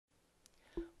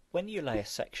When you lay a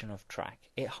section of track,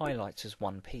 it highlights as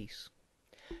one piece.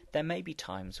 There may be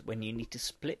times when you need to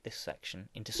split this section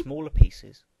into smaller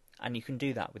pieces, and you can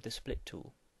do that with the Split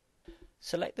tool.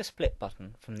 Select the Split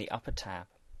button from the upper tab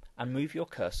and move your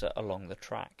cursor along the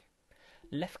track.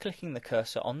 Left-clicking the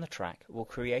cursor on the track will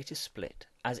create a split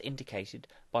as indicated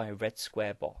by a red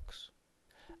square box.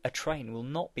 A train will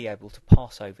not be able to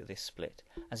pass over this split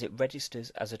as it registers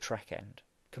as a track end,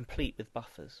 complete with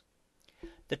buffers.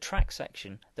 The track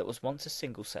section that was once a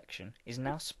single section is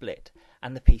now split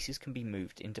and the pieces can be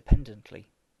moved independently.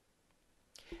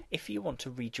 If you want to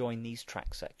rejoin these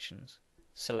track sections,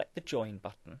 select the Join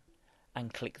button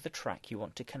and click the track you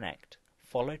want to connect,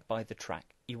 followed by the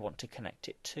track you want to connect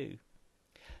it to.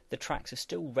 The tracks are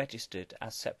still registered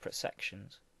as separate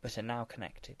sections, but are now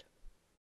connected.